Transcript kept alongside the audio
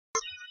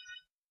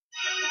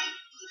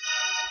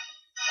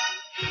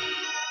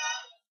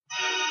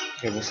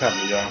Hey, what's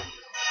happening, y'all?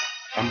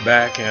 I'm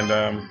back, and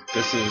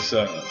this is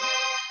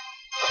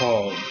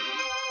called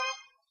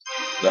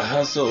The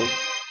Hustle.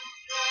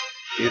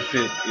 If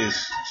it is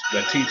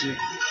strategic,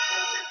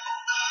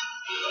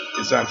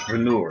 it's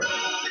entrepreneurial.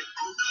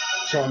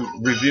 So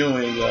I'm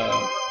reviewing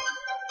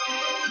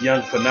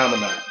Young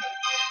Phenomenon,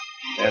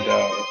 and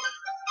I'm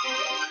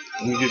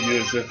gonna give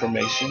you his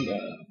information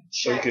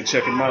so you can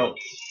check him out.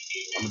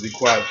 I'm gonna be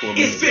quiet for a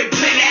minute. It's been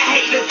plenty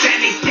haters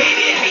and they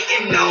steady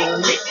hating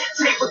on me.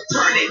 Tables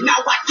turning, now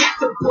I got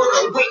the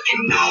world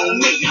waiting on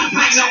me. Man,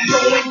 I'm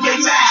doing it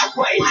my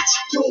way.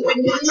 Doing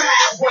it my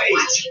way.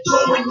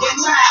 Doing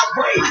it my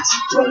way.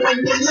 Doing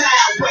it my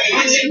way.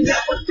 And they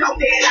never thought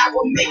that I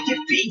would make it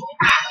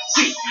B.I.G.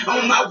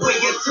 On my way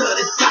into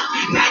the top.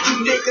 Now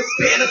you niggas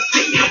better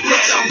see that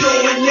I'm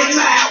doing it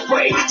my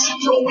way.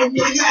 Doing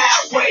it my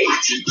way.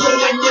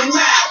 Doing it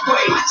my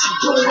way.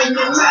 Doing it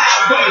my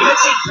way.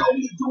 They told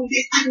me do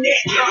this and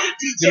that.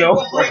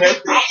 Okay,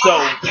 so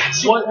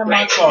what am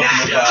I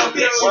talking about?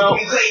 Well,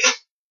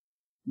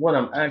 what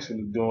I'm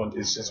actually doing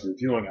is just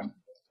reviewing. I'm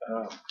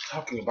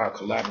talking about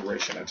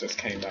collaboration. I just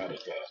came out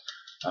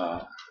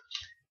of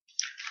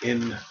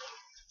NPM,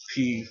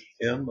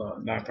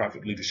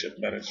 Nonprofit Leadership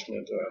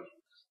Management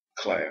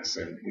class,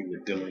 and we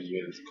were dealing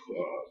with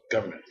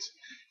governance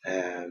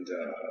and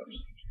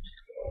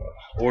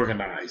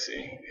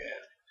organizing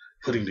and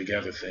putting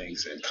together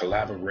things and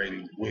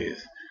collaborating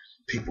with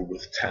people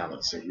with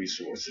talents and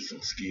resources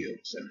and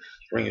skills and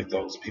bringing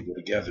those people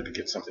together to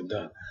get something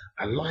done.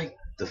 I like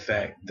the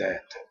fact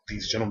that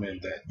these gentlemen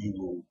that you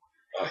will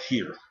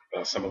hear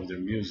some of their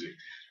music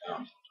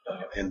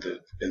in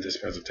this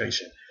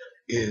presentation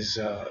is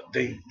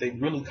they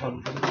really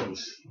come from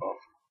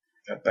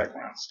that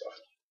background stuff,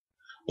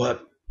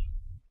 but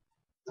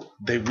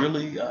they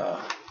really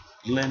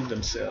lend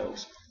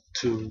themselves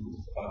to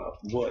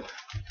what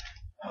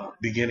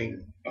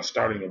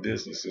starting a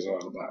business is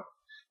all about.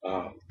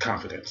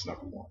 Confidence,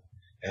 number one,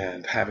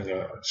 and having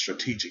a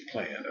strategic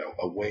plan,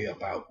 a way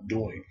about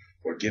doing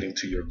or getting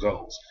to your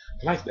goals.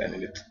 I like that,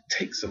 and it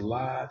takes a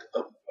lot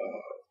of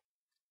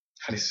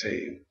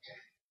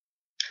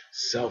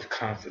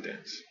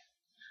self-confidence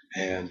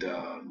and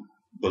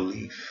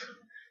belief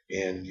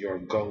in your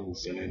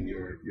goals and in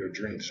your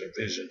dreams, your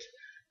visions,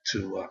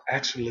 to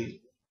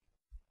actually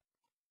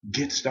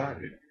get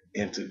started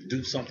and to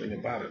do something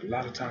about it. A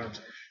lot of times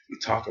we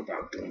talk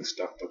about doing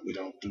stuff, but we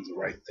don't do the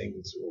right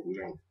things, or we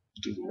don't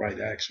do the right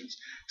actions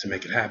to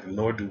make it happen,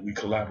 nor do we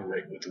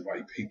collaborate with the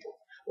right people,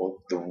 or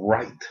the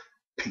right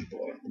people.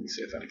 Let me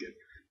say that again.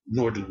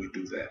 Nor do we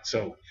do that.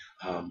 So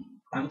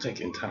I'm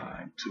taking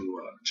time to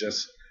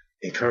just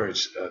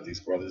encourage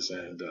these brothers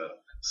and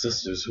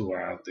sisters who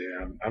are out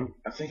there.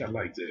 I think I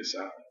like this.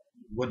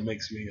 What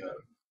makes me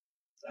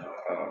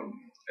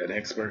an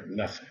expert?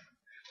 Nothing.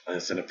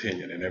 It's an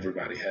opinion, and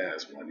everybody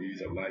has one. You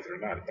either like it or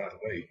not. By the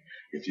way,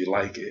 if you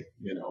like it,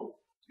 you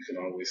can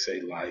always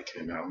say like,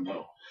 and I'll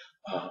know.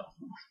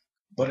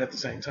 But at the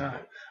same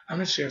time, I'm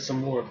going to share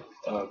some more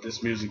of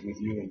this music with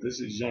you. And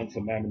this is Young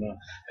Phenomena.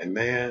 And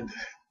man,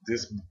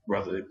 this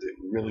brother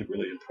really,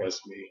 really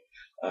impressed me.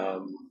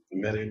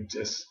 Met him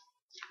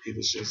he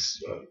was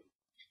just,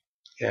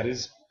 he had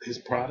his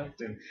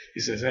product, and he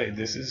says, hey,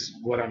 this is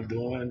what I'm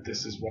doing.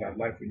 This is what I'd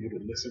like for you to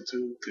listen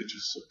to. Could you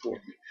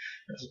support me?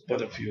 It's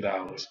but a few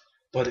dollars.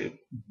 But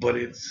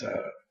it's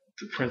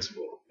the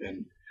principle.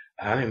 And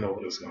I didn't know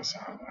what it was going to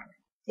sound like.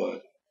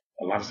 But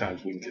a lot of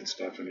times we can get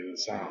stuff and it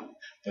sound.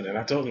 But then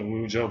I told him,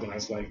 we were joking. I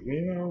was like,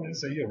 he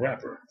said, you're a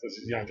rapper. Because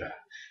he's a young guy.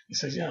 He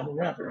says, yeah, I'm a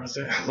rapper. I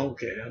said,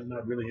 okay, I'm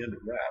not really into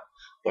rap,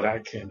 but I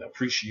can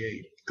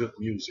appreciate good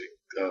music,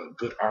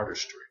 good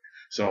artistry.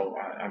 So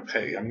I'm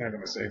not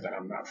going to say that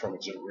I'm not from a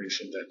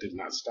generation that did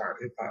not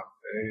start hip hop.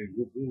 Hey,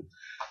 whoop, whoop.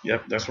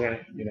 Yep, that's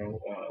right. It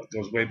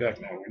goes way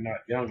back now. We're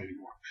not young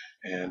anymore.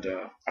 And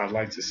I'd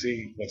like to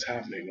see what's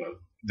happening.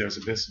 There's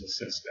a business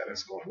sense that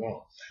is going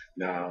on.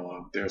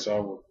 Now, there's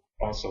also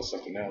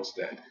something else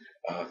that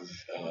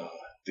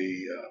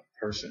the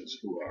persons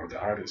who are the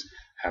artists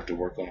have to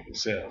work on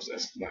themselves.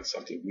 That's not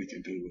something we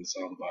can do. It's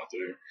all about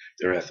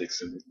their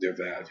ethics and their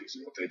values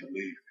and what they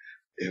believe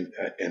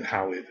and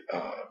how it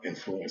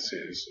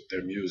influences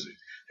their music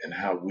and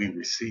how we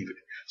receive it.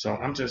 So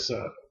I'm just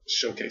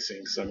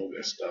showcasing some of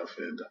their stuff,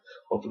 and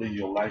hopefully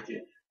you'll like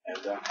it.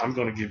 And I'm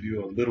going to give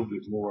you a little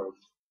bit more of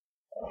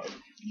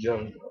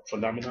Young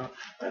Phenomena,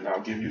 and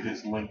I'll give you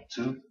his link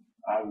too.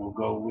 I will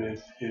go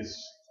with his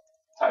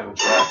title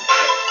track.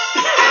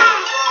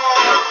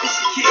 It's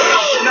your kid,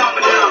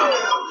 Phenomenon.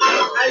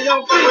 Hey,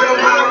 yo, feel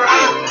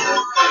alright.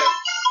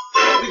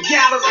 We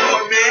got us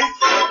one, man.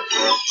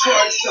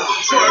 Twerk some. I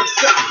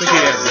think he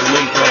has a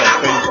link on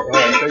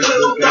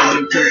Facebook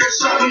and YouTube.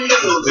 So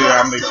there,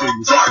 I'll make sure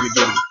you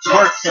get it.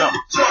 Twerk some.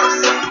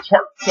 That's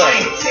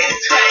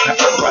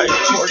right.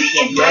 Twerk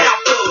some, y'all.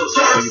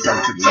 So you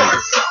come to the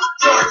ladies.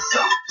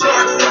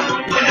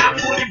 And I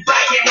put it by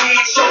your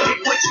hand, show me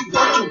what you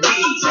working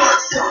with.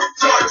 Twerk some.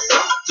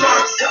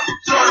 Just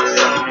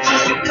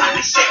the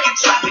body shaking,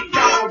 drop it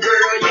down,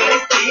 girl. Yeah,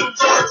 it's big.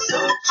 Twerk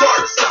some.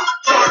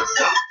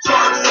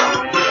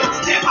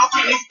 Step off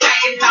in this thing.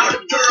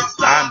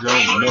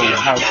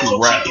 how to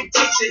rap. I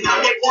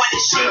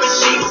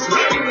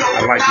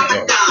like it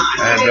though.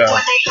 And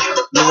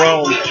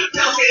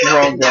you're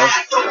wrong, bro.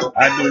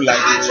 I do like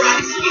it.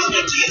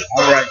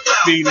 Alright,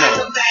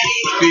 Phenom.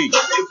 P.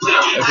 That's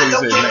what he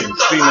said his name.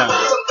 Phenom.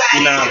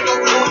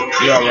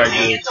 You're alright,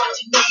 dude.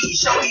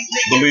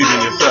 Believe in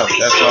yourself.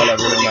 That's all that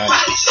really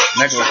matters.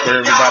 Necklace for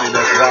everybody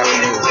that's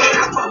watching this.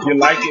 If you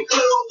like it,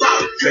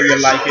 say you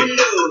like it,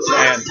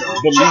 and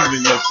believe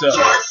in yourself.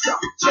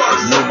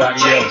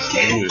 Nobody else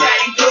will.